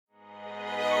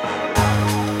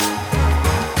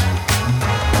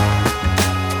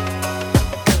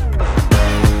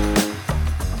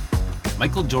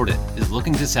Michael Jordan is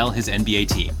looking to sell his NBA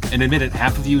team. And admit it,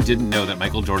 half of you didn't know that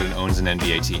Michael Jordan owns an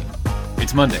NBA team.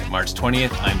 It's Monday, March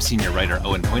 20th. I'm senior writer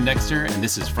Owen Poindexter, and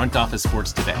this is Front Office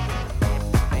Sports Today.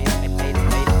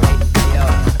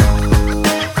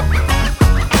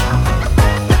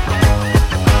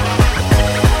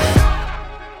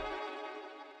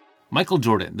 Michael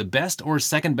Jordan, the best or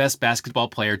second best basketball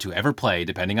player to ever play,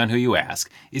 depending on who you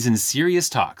ask, is in serious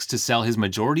talks to sell his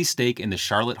majority stake in the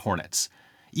Charlotte Hornets.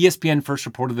 ESPN first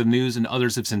reported the news, and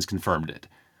others have since confirmed it.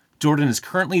 Jordan is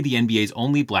currently the NBA's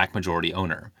only black majority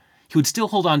owner. He would still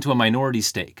hold on to a minority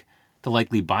stake. The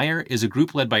likely buyer is a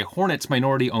group led by Hornets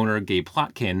minority owner Gabe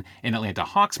Plotkin and Atlanta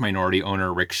Hawks minority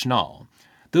owner Rick Schnall.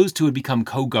 Those two had become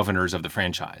co-governors of the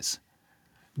franchise.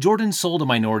 Jordan sold a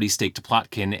minority stake to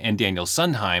Plotkin and Daniel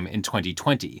Sondheim in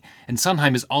 2020, and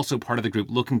Sondheim is also part of the group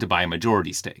looking to buy a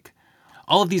majority stake.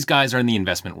 All of these guys are in the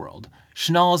investment world.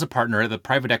 Schnall is a partner at the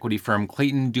private equity firm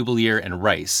Clayton, Dubilier &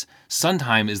 Rice.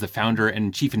 Sondheim is the founder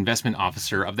and chief investment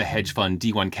officer of the hedge fund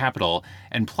D1 Capital,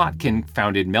 and Plotkin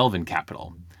founded Melvin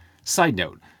Capital. Side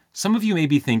note, some of you may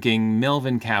be thinking,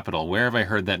 Melvin Capital, where have I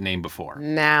heard that name before?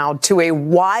 Now to a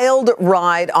wild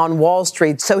ride on Wall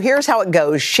Street. So here's how it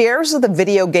goes. Shares of the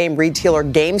video game retailer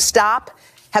GameStop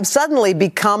have suddenly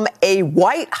become a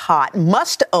white-hot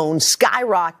must-own,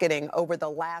 skyrocketing over the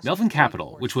last... Melvin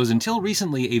Capital, which was until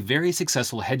recently a very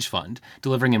successful hedge fund,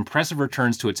 delivering impressive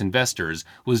returns to its investors,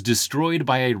 was destroyed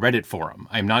by a Reddit forum.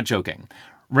 I'm not joking.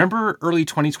 Remember early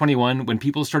 2021 when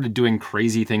people started doing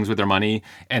crazy things with their money?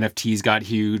 NFTs got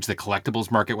huge, the collectibles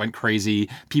market went crazy,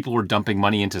 people were dumping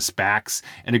money into SPACs,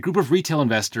 and a group of retail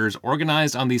investors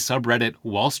organized on the subreddit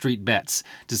Wall Street Bets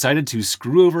decided to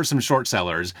screw over some short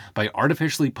sellers by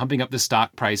artificially pumping up the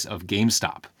stock price of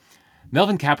GameStop.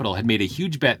 Melvin Capital had made a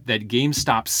huge bet that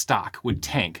GameStop's stock would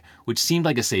tank, which seemed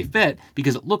like a safe bet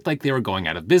because it looked like they were going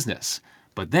out of business.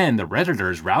 But then the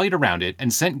Redditors rallied around it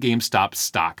and sent GameStop's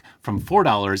stock from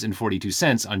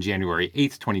 $4.42 on January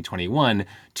 8, 2021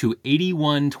 to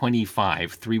 $81.25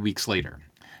 3 weeks later.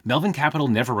 Melvin Capital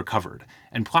never recovered,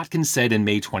 and Plotkin said in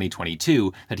May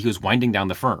 2022 that he was winding down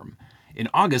the firm. In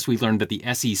August, we learned that the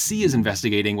SEC is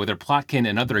investigating whether Plotkin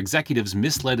and other executives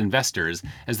misled investors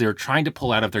as they were trying to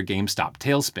pull out of their GameStop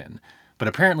tailspin. But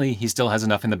apparently, he still has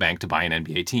enough in the bank to buy an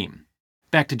NBA team.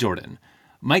 Back to Jordan.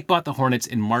 Mike bought the Hornets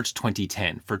in March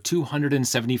 2010 for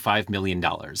 $275 million,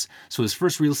 so his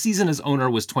first real season as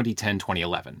owner was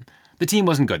 2010-2011. The team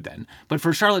wasn't good then, but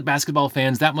for Charlotte basketball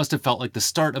fans, that must have felt like the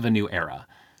start of a new era.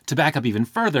 To back up even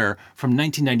further, from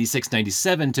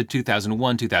 1996-97 to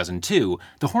 2001-2002,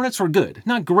 the Hornets were good,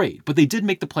 not great, but they did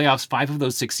make the playoffs 5 of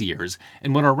those 6 years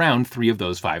and went around 3 of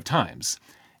those 5 times.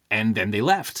 And then they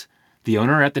left. The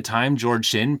owner at the time, George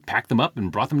Shinn, packed them up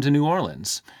and brought them to New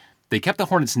Orleans. They kept the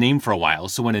Hornets name for a while,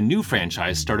 so when a new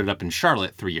franchise started up in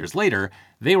Charlotte 3 years later,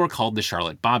 they were called the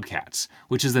Charlotte Bobcats,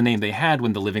 which is the name they had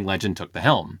when the living legend took the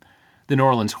helm. The New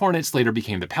Orleans Hornets later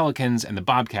became the Pelicans, and the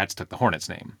Bobcats took the Hornets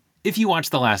name. If you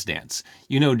watch The Last Dance,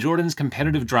 you know Jordan's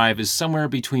competitive drive is somewhere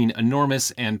between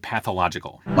enormous and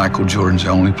pathological. Michael Jordan's the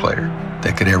only player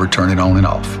that could ever turn it on and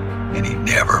off, and he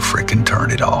never freaking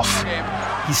turned it off.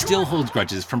 He still holds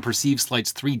grudges from perceived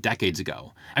slights 3 decades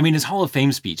ago. I mean, his Hall of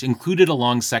Fame speech included a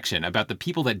long section about the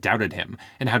people that doubted him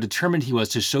and how determined he was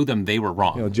to show them they were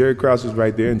wrong. You know, Jerry Krause is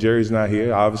right there, and Jerry's not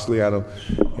here. Obviously, I don't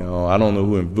know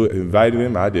who invited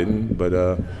him. I didn't, but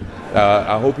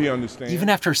I hope he understands. Even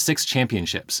after 6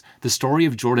 championships, the story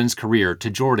of Jordan's career to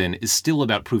Jordan is still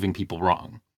about proving people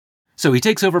wrong. So he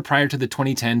takes over prior to the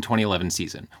 2010-2011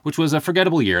 season, which was a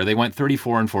forgettable year. They went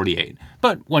 34-48,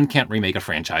 but one can't remake a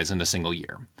franchise in a single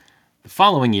year. The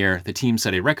following year, the team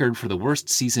set a record for the worst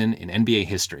season in NBA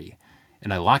history.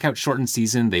 In a lockout-shortened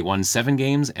season, they won 7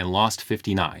 games and lost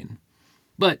 59.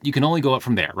 But you can only go up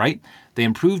from there, right? They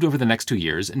improved over the next 2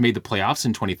 years and made the playoffs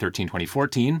in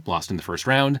 2013-2014, lost in the first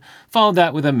round, followed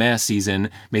that with a meh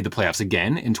season, made the playoffs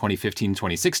again in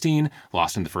 2015-2016,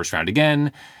 lost in the first round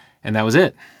again, and that was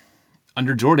it.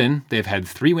 Under Jordan, they've had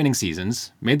 3 winning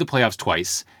seasons, made the playoffs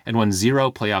twice, and won 0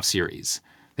 playoff series.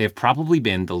 They have probably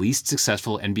been the least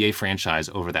successful NBA franchise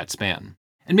over that span.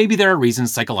 And maybe there are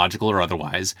reasons, psychological or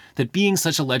otherwise, that being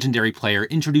such a legendary player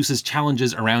introduces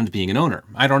challenges around being an owner.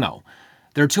 I don't know.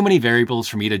 There are too many variables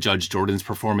for me to judge Jordan's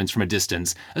performance from a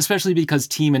distance, especially because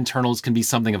team internals can be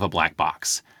something of a black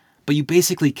box. But you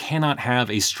basically cannot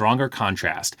have a stronger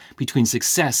contrast between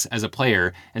success as a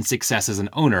player and success as an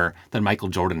owner than Michael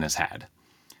Jordan has had.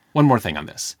 One more thing on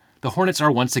this. The Hornets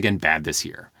are once again bad this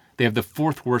year. They have the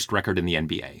 4th worst record in the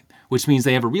NBA, which means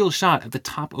they have a real shot at the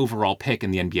top overall pick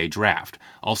in the NBA draft,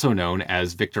 also known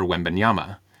as Victor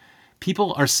Wembanyama.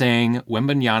 People are saying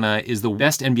Wembanyama is the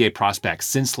best NBA prospect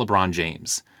since LeBron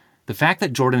James. The fact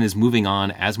that Jordan is moving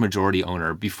on as majority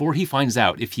owner before he finds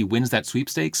out if he wins that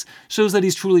sweepstakes shows that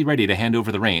he's truly ready to hand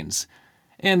over the reins.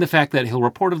 And the fact that he'll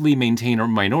reportedly maintain a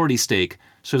minority stake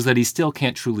shows that he still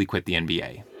can't truly quit the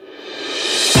NBA.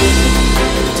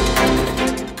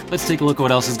 Let's take a look at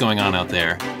what else is going on out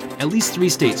there. At least 3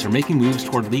 states are making moves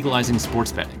toward legalizing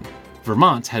sports betting.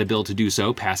 Vermont had a bill to do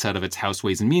so pass out of its House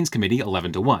Ways and Means Committee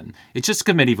 11-1. It's just a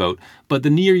committee vote, but the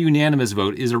near unanimous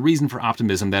vote is a reason for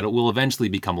optimism that it will eventually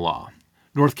become law.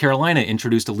 North Carolina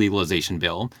introduced a legalization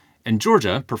bill, and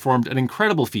Georgia performed an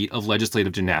incredible feat of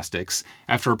legislative gymnastics.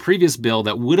 After a previous bill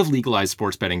that would have legalized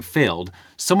sports betting failed,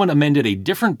 someone amended a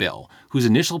different bill whose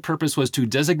initial purpose was to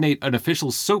designate an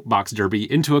official soapbox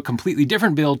derby into a completely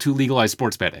different bill to legalize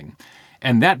sports betting.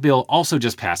 And that bill also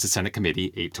just passed the Senate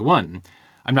committee 8-1.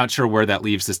 I'm not sure where that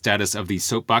leaves the status of the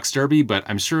soapbox derby, but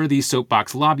I'm sure these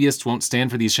soapbox lobbyists won't stand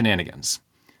for these shenanigans.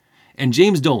 And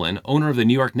James Dolan, owner of the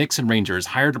New York Knicks and Rangers,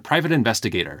 hired a private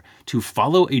investigator to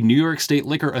follow a New York State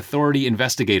Liquor Authority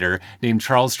investigator named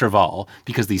Charles Straval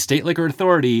because the State Liquor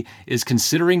Authority is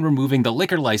considering removing the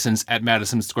liquor license at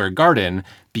Madison Square Garden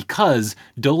because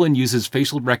Dolan uses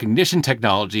facial recognition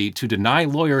technology to deny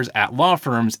lawyers at law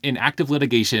firms in active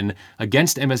litigation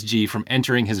against MSG from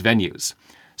entering his venues.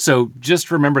 So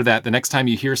just remember that the next time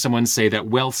you hear someone say that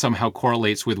wealth somehow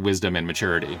correlates with wisdom and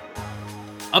maturity.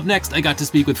 Up next, I got to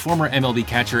speak with former MLB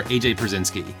catcher AJ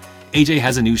Pierzynski. AJ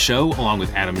has a new show along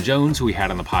with Adam Jones, who we had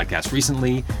on the podcast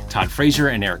recently, Todd Frazier,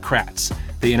 and Eric Kratz.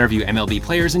 They interview MLB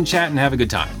players and chat and have a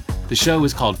good time. The show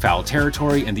is called Foul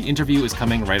Territory, and the interview is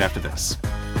coming right after this.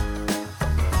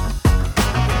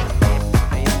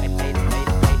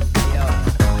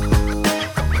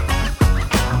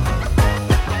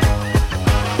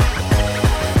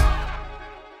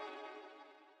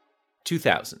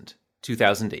 (2000,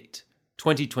 2008,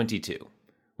 2022).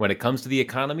 When it comes to the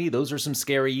economy, those are some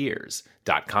scary years.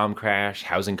 .com crash,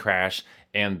 housing crash,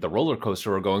 and the roller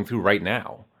coaster we're going through right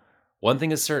now. One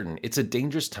thing is certain, it's a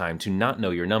dangerous time to not know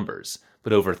your numbers,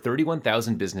 but over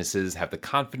 31,000 businesses have the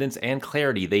confidence and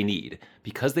clarity they need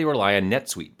because they rely on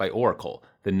NetSuite by Oracle,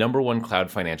 the #1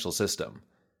 cloud financial system.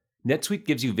 NetSuite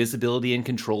gives you visibility and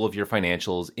control of your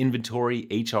financials, inventory,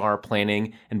 HR,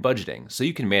 planning, and budgeting, so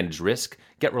you can manage risk,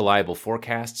 get reliable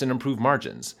forecasts, and improve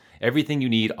margins. Everything you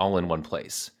need all in one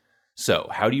place. So,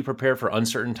 how do you prepare for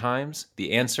uncertain times?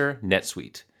 The answer,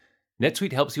 NetSuite.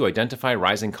 NetSuite helps you identify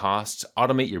rising costs,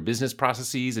 automate your business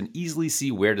processes, and easily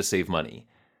see where to save money.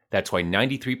 That's why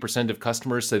 93% of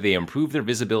customers say they improved their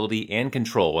visibility and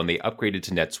control when they upgraded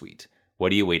to NetSuite.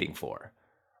 What are you waiting for?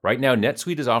 Right now,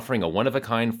 NetSuite is offering a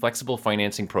one-of-a-kind flexible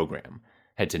financing program.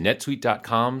 Head to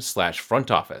netsuite.com/front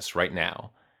office right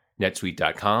now.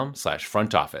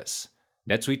 netsuite.com/front office.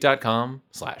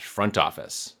 netsuite.com/front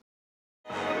office.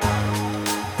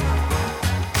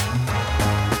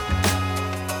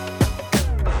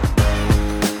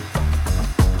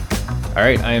 All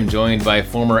right, I am joined by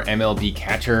former MLB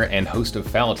catcher and host of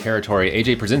Foul Territory,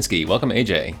 AJ Pierzynski. Welcome,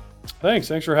 AJ. Thanks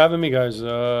for having me, guys.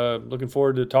 Looking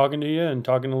forward to talking to you and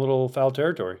talking a little Foul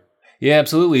Territory. Yeah,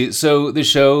 absolutely. So the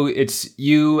show, it's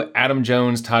you, Adam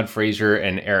Jones, Todd Frazier,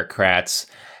 and Eric Kratz,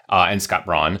 and Scott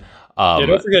Braun. Yeah,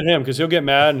 don't forget him because he'll get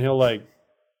mad and he'll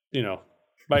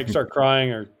might start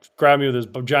crying or grab me with his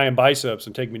giant biceps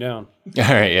and take me down. All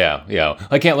right, yeah.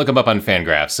 I can't look him up on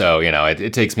Fangraphs, so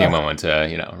it takes me a moment to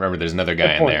remember there's another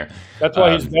guy in there. That's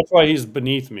why he's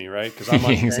beneath me, right? Because I'm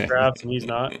on Fangraphs and he's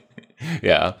not.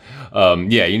 Yeah.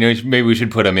 Maybe we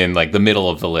should put him in like the middle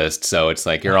of the list. So it's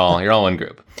like you're all one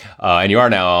group. And you are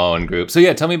now all in group. So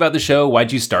yeah, tell me about the show.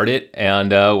 Why'd you start it?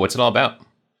 And what's it all about?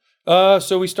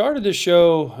 So we started this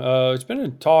show. It's been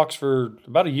in talks for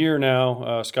about a year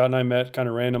now. Scott and I met kind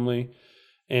of randomly.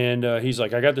 And he's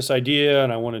like, I got this idea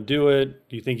and I want to do it.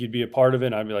 Do you think you'd be a part of it?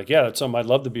 And I'd be like, yeah, that's something I'd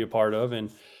love to be a part of. And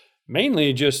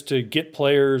mainly just to get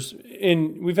players,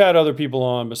 and we've had other people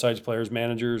on besides players,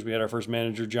 managers. We had our first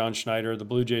manager, John Schneider, the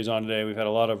Blue Jays on today. We've had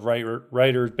a lot of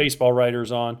writers, baseball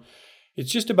writers on.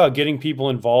 It's just about getting people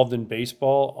involved in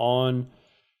baseball on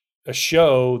a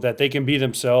show that they can be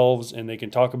themselves and they can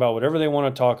talk about whatever they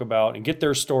want to talk about and get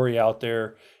their story out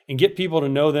there and get people to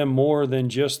know them more than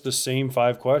just the same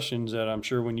 5 questions that I'm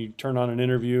sure when you turn on an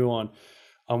interview on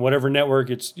whatever network,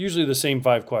 it's usually the same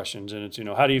 5 questions. And it's,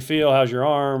 how do you feel? How's your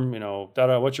arm?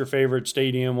 What's your favorite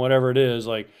stadium? Whatever it is,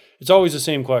 like, it's always the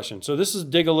same question. So this is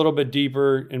dig a little bit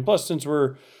deeper. And plus, since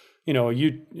we're,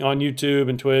 on YouTube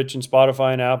and Twitch and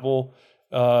Spotify and Apple,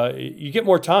 you get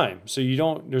more time. So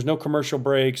there's no commercial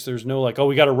breaks. There's no like,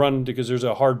 we got to run because there's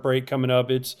a hard break coming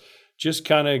up. It's just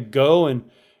kind of go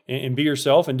and be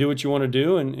yourself and do what you want to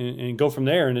do and go from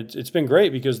there. And it's been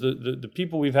great because the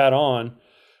people we've had on,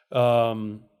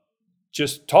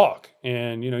 just talk.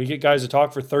 And, you get guys to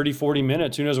talk for 30, 40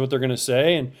 minutes. Who knows what they're going to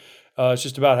say? And it's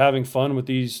just about having fun with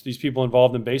these people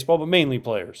involved in baseball, but mainly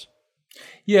players.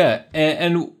 Yeah.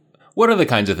 And what are the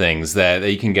kinds of things that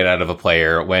you can get out of a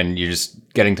player when you're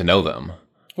just getting to know them?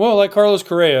 Well, like Carlos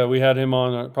Correa, we had him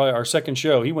on probably our second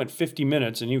show. He went 50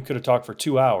 minutes and he could have talked for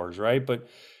 2 hours, right? But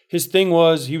his thing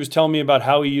was he was telling me about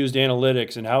how he used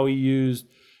analytics and how he used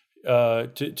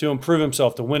to improve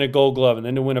himself, to win a Gold Glove and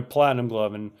then to win a Platinum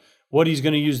Glove, and what he's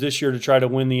going to use this year to try to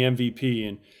win the MVP,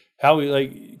 and how he,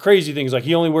 like, crazy things like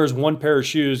he only wears one pair of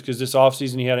shoes because this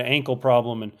offseason he had an ankle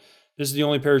problem, and this is the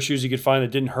only pair of shoes he could find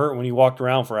that didn't hurt when he walked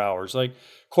around for hours. Like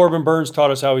Corbin Burns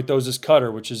taught us how he throws his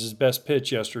cutter, which is his best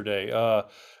pitch yesterday.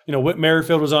 Whit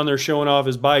Merrifield was on there showing off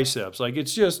his biceps. Like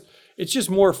it's just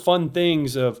more fun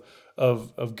things of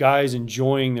guys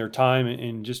enjoying their time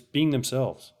and just being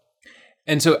themselves.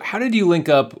 And so, how did you link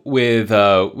up with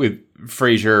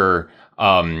Frazier,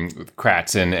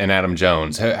 Kratz, and Adam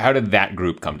Jones? How did that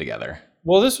group come together?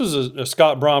 Well, this was a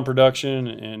Scott Braun production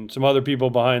and some other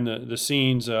people behind the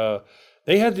scenes.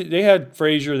 They had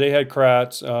Frazier, they had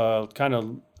Kratz, kind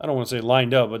of, I don't want to say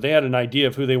lined up, but they had an idea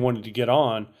of who they wanted to get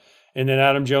on, and then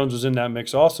Adam Jones was in that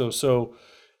mix also. So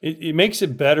it makes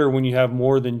it better when you have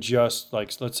more than just,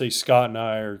 like, let's say Scott and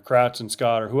I, or Kratz and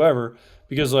Scott, or whoever,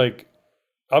 because, like,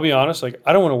 I'll be honest, like,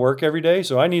 I don't want to work every day,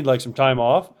 so I need like some time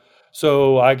off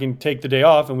so I can take the day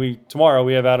off. And tomorrow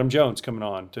we have Adam Jones coming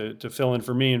on to fill in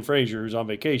for me and Frazier, who's on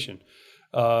vacation.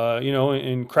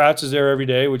 And Kratz is there every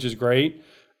day, which is great.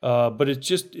 But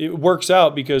it works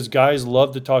out because guys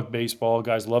love to talk baseball.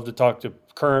 Guys love to talk to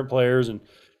current players and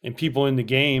people in the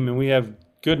game. And we have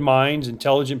good minds,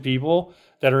 intelligent people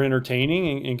that are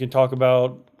entertaining and can talk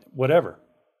about whatever.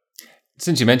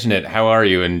 Since you mentioned it, how are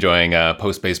you enjoying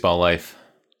post-baseball life?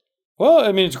 Well,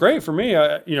 I mean, it's great for me.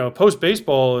 Post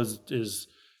baseball is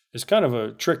kind of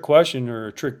a trick question or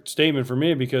a trick statement for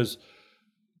me because,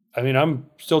 I mean, I'm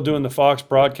still doing the Fox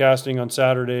broadcasting on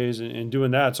Saturdays and doing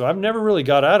that. So I've never really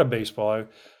got out of baseball.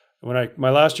 My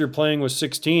last year playing was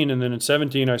 16, and then in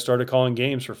 17 I started calling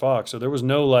games for Fox. So there was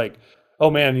no like, oh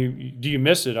man, do you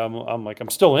miss it? I'm like, I'm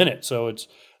still in it. So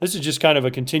this is just kind of a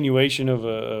continuation of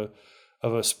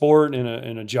a sport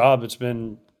and a job that's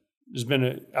been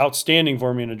outstanding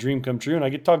for me and a dream come true, and I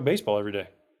get to talk baseball every day.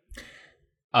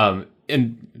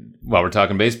 And while we're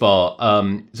talking baseball,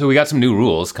 so we got some new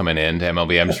rules coming in to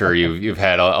MLB. I'm sure you've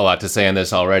had a lot to say on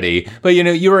this already, but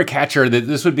you were a catcher. That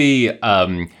this would be,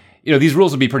 these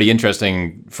rules would be pretty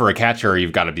interesting for a catcher.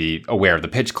 You've got to be aware of the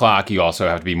pitch clock. You also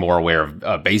have to be more aware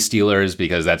of base stealers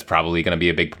because that's probably going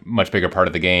to be much bigger part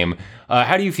of the game.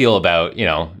 How do you feel about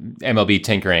MLB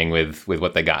tinkering with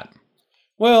what they got?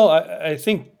 Well, I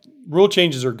think rule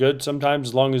changes are good sometimes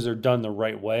as long as they're done the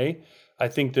right way. I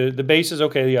think the bases,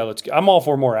 okay, yeah, I'm all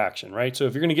for more action, right? So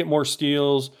if you're going to get more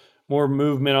steals, more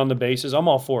movement on the bases, I'm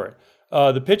all for it.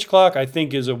 The pitch clock, I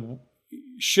think,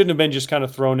 shouldn't have been just kind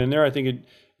of thrown in there. I think it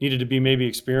needed to be maybe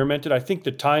experimented. I think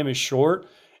the time is short,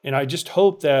 and I just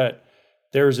hope that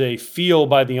there's a feel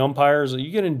by the umpires.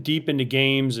 You get in deep into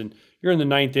games, and you're in the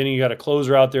ninth inning, you got a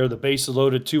closer out there, the base is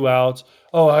loaded, 2 outs.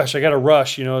 Oh, gosh, I got to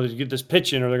rush, to get this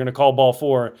pitch in or they're going to call ball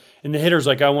 4. And the hitter's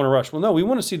like, I want to rush. Well, no, we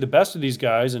want to see the best of these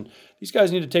guys, and these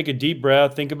guys need to take a deep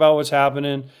breath, think about what's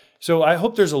happening. So I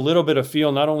hope there's a little bit of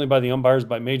feel, not only by the umpires, but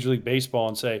by Major League Baseball,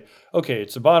 and say, okay,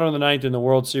 it's the bottom of the ninth in the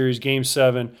World Series, Game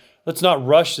 7. Let's not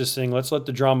rush this thing. Let's let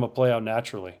the drama play out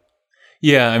naturally.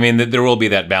 Yeah, I mean, there will be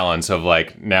that balance of,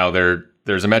 like, now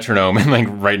there's a metronome, and, like,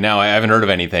 right now I haven't heard of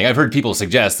anything. I've heard people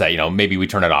suggest that, maybe we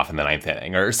turn it off in the ninth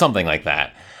inning or something like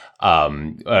that. Or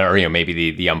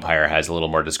maybe the umpire has a little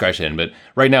more discretion. But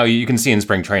right now, you can see in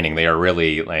spring training, they are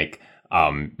really, like,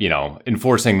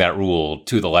 enforcing that rule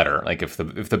to the letter. Like, if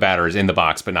the batter is in the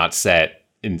box but not set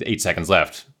in 8 seconds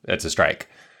left, that's a strike.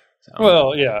 So.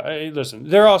 Well, yeah. Listen,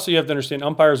 you have to understand,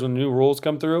 umpires, when new rules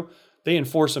come through, they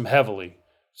enforce them heavily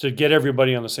to get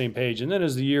everybody on the same page. And then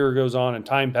as the year goes on and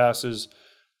time passes,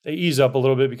 they ease up a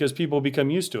little bit because people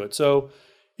become used to it. So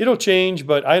it'll change,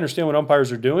 but I understand what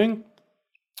umpires are doing.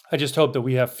 I just hope that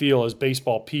we have feel as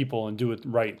baseball people and do it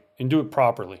right and do it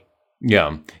properly.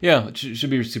 Yeah. It should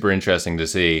be super interesting to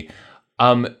see.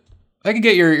 I could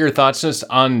get your thoughts just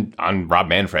on Rob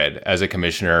Manfred as a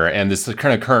commissioner and this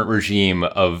kind of current regime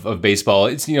of baseball.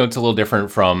 It's it's a little different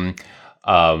from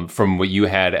what you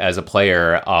had as a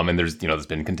player. And there's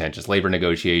been contentious labor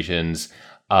negotiations.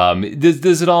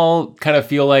 Does it all kind of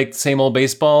feel like same old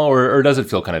baseball, or does it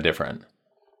feel kind of different?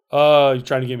 You're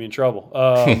trying to get me in trouble.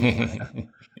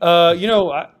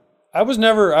 I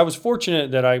was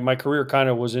fortunate that my career kind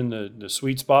of was in the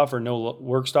sweet spot for no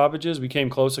work stoppages. We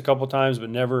came close a couple times, but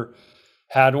never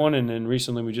had one. And then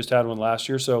recently we just had one last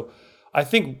year. So I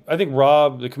think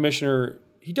Rob, the commissioner,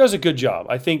 he does a good job.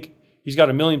 I think he's got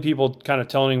a million people kind of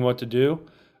telling him what to do.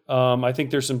 I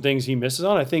think there's some things he misses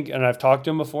on. And I've talked to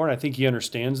him before, and I think he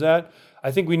understands that.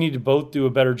 I think we need to both do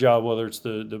a better job, whether it's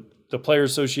the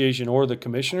Players Association or the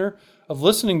commissioner, of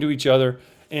listening to each other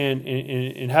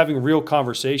and having real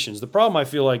conversations. The problem I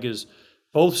feel like is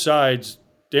both sides,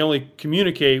 they only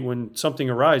communicate when something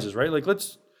arises, right? Like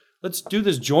let's do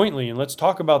this jointly and let's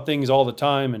talk about things all the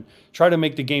time and try to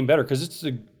make the game better, because it's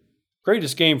the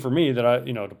greatest game for me that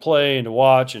to play and to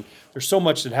watch, and there's so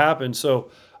much that happens. So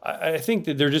I think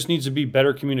that there just needs to be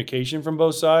better communication from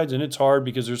both sides, and it's hard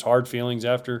because there's hard feelings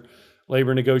after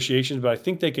labor negotiations, but I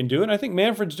think they can do it. And I think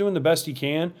Manfred's doing the best he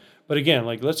can. But again,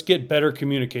 let's get better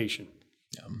communication.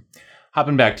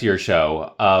 Hopping back to your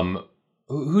show,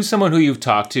 who's someone who you've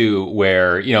talked to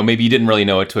where, maybe you didn't really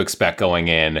know what to expect going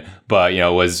in, but,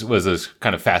 was a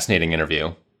kind of fascinating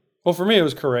interview? Well, for me, it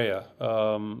was Correa.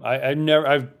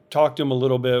 I've talked to him a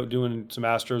little bit doing some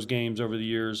Astros games over the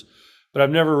years, but I've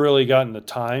never really gotten the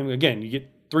time. Again, you get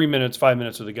 3 minutes, 5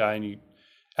 minutes with a guy and you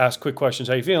ask quick questions.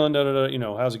 How you feeling?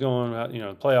 How's it going?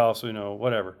 Playoffs,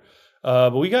 whatever.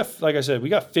 But we got, like I said, we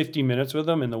got 50 minutes with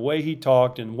him, and the way he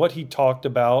talked and what he talked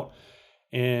about.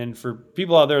 And for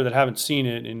people out there that haven't seen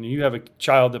it, and you have a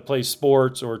child that plays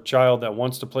sports or a child that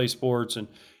wants to play sports and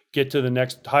get to the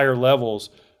next higher levels,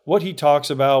 what he talks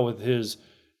about with his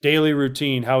daily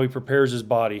routine, how he prepares his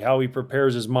body, how he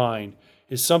prepares his mind,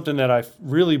 is something that I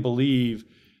really believe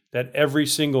that every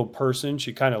single person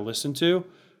should kind of listen to,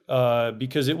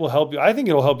 because it will help you. I think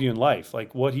it'll help you in life,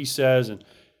 like what he says. And,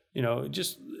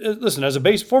 just listen, as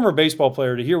a former baseball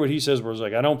player, to hear what he says, where it's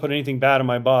like, I don't put anything bad in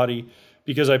my body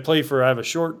because I have a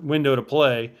short window to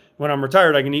play. When I'm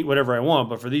retired, I can eat whatever I want.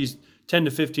 But for these 10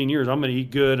 to 15 years, I'm going to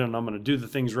eat good and I'm going to do the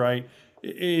things right.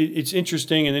 It's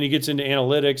interesting. And then he gets into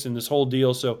analytics and this whole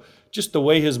deal. So just the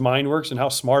way his mind works and how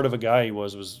smart of a guy he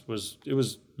was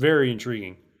very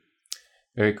intriguing.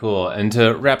 Very cool. And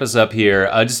to wrap us up here,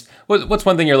 what's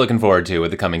one thing you're looking forward to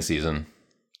with the coming season?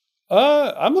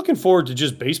 I'm looking forward to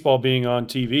just baseball being on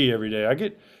TV every day. I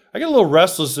get a little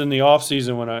restless in the off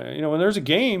season when when there's a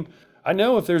game. I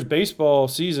know if there's baseball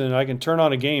season, I can turn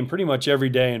on a game pretty much every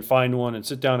day and find one and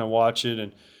sit down and watch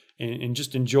it and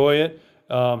just enjoy it.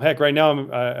 Heck, right now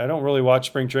I don't really watch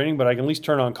spring training, but I can at least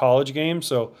turn on college games.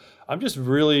 So I'm just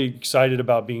really excited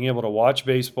about being able to watch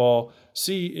baseball,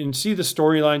 see the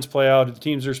storylines play out. The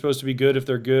teams are supposed to be good if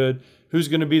they're good. Who's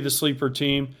going to be the sleeper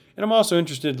team? And I'm also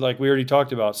interested, like we already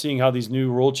talked about, seeing how these new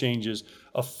rule changes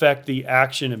affect the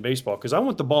action in baseball. Because I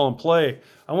want the ball in play.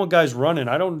 I want guys running.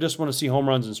 I don't just want to see home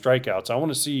runs and strikeouts. I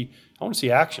want to see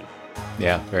action.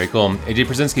 Yeah, very cool. AJ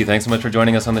Pierzynski, thanks so much for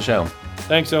joining us on the show.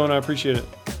 Thanks, Owen. I appreciate it.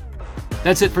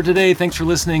 That's it for today. Thanks for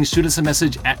listening. Shoot us a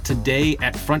message at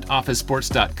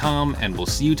today@frontofficesports.com, and we'll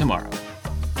see you tomorrow.